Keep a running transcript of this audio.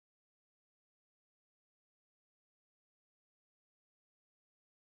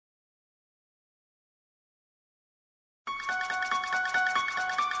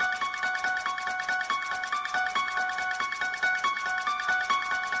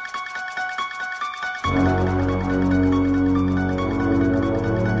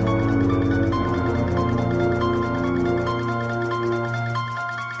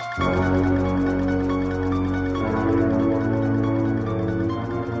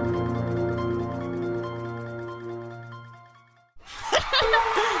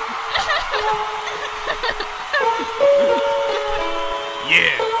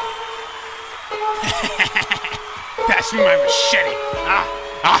pass me my machete.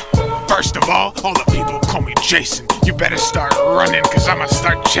 First of all the people call me Jason. You better start running, cause I'ma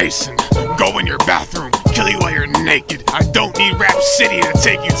start chasing. Go in your bathroom, kill you while you're naked. I don't need Rap City to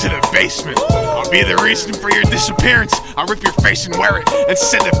take you to the basement. I'll be the reason for your disappearance. I'll rip your face and wear it, and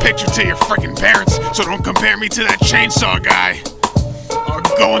send a picture to your freaking parents. So don't compare me to that chainsaw guy. I'll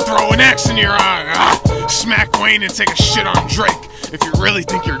go and throw an axe in your eye. Smack Wayne and take a shit on Drake. If you really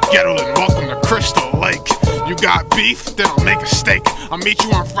think you're ghetto, then welcome to Crystal Lake. You got beef? Then I'll make a steak. I'll meet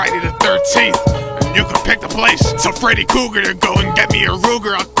you on Friday the 13th, and you can pick the place. Tell Freddy Krueger to go and get me a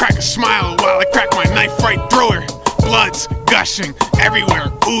Ruger. I'll crack a smile while I crack my knife right through her. Blood's gushing,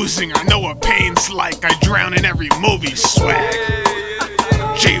 everywhere oozing. I know what pain's like. I drown in every movie swag.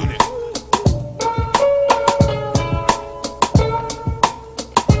 G-Unit.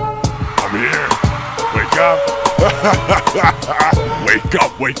 I'm here. Wake up.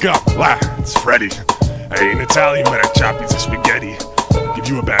 Wake up, it's Freddy. I ain't Italian, but I chop pizza spaghetti. Give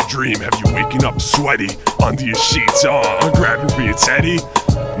you a bad dream, have you waking up sweaty under your sheets, grabbing for your teddy.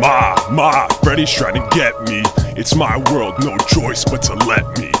 Ma, Freddy's trying to get me. It's my world, no choice but to let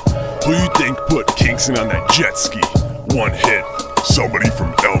me. Who you think put Kingston on that jet ski? One hit, somebody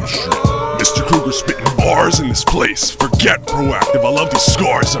from Elm Street. Mr. Krueger spitting bars in this place. Forget proactive, I love these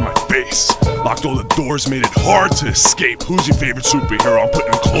scars on my face. Locked all the doors, made it hard to escape. Who's your favorite superhero? I'm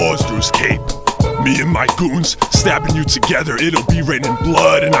putting claws through his cape. Me and my goons, stabbing you together. It'll be raining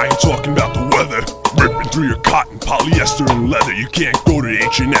blood, and I ain't talking about the weather. Ripping through your cotton, polyester, and leather. You can't go to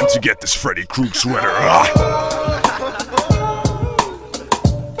H&M to get this Freddy Krueger sweater.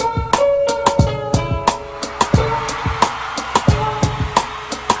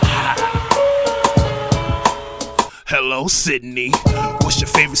 Hello, Sydney. What's your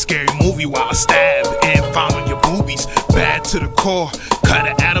favorite scary movie while I stab and fondle your boobies? Bad to the core. Cut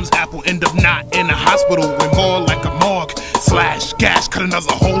an Adam's apple, end up not in a hospital with more like a morgue. Slash, gash, cut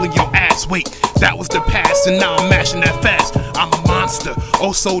another hole in your ass. Wait, that was the past, and now I'm mashing that fast. I'm a monster,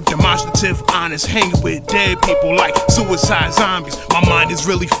 oh so demonstrative, honest. Hanging with dead people like suicide zombies. My mind is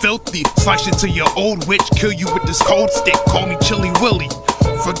really filthy. Slice it to your old witch, kill you with this cold stick. Call me Chilly Willy.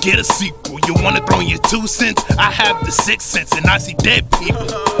 Forget a sequel, you wanna throw in your 2 cents? I have the 6th sense and I see dead people.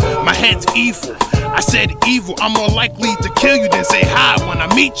 My head's evil, I said evil. I'm more likely to kill you than say hi when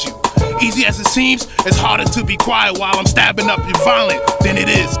I meet you. Easy as it seems, it's harder to be quiet while I'm stabbing up your violent than it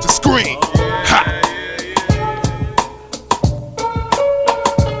is to scream. Ha!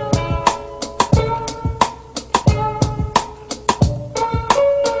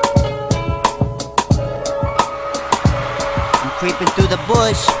 Creeping through the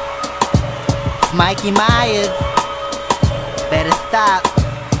bush, it's Mikey Myers, better stop.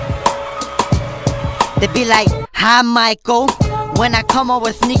 They be like, hi Michael, when I come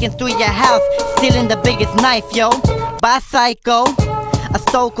over sneaking through your house, stealing the biggest knife, yo. Bye psycho, I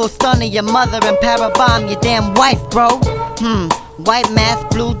stole cold stun your mother and parabomb your damn wife, bro. White mask,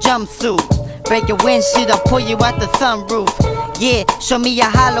 blue jumpsuit, break your windshield, I'll pull you out the sunroof. Yeah, show me your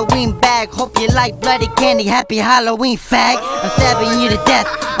Halloween bag. Hope you like bloody candy. Happy Halloween, fag. I'm stabbing you to death.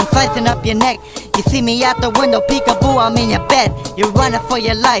 I'm slicing up your neck. You see me out the window, peekaboo, I'm in your bed. You're running for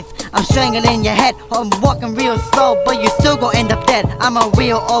your life. I'm strangling your head. I'm walking real slow, but you still gon' end up dead. I'm a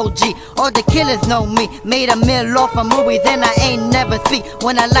real OG. All the killers know me. Made a meal off of movies and I ain't never speak.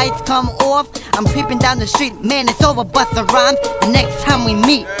 When the lights come off, I'm creeping down the street. Man, it's over, bustin' rhymes the next time we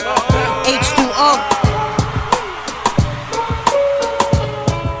meet. H2O.